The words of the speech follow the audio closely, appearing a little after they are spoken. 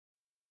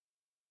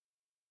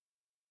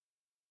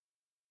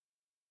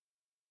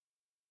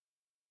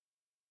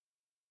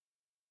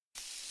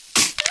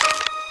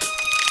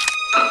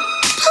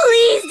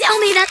tell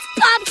me that's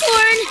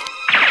popcorn!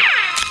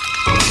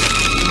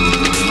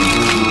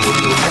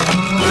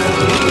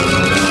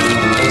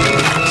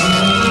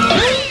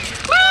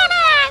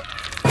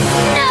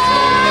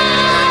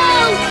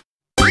 No!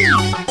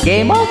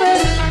 Game over!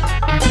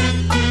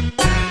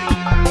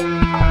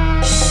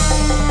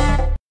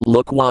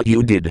 Look what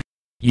you did.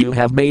 You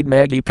have made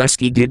Maggie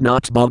Pesky did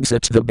not bugs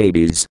at the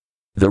babies.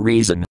 The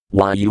reason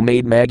why you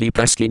made Maggie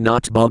Pesky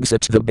not bugs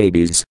at the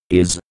babies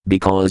is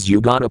because you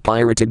got a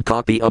pirated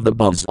copy of the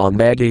Buzz on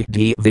Maggie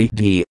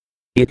DVD.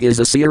 It is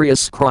a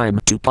serious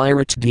crime to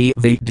pirate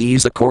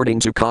DVDs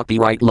according to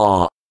copyright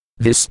law.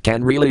 This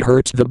can really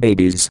hurt the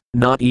babies,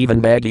 not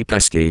even Maggie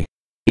Pesky.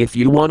 If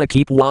you wanna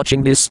keep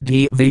watching this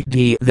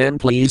DVD, then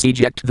please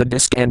eject the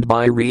disc and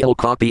buy real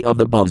copy of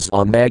the Buzz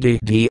on Maggie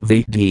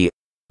DVD.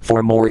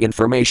 For more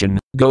information,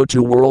 go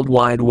to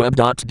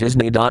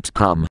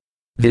worldwideweb.disney.com.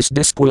 This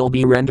disc will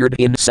be rendered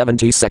in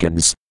 70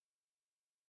 seconds.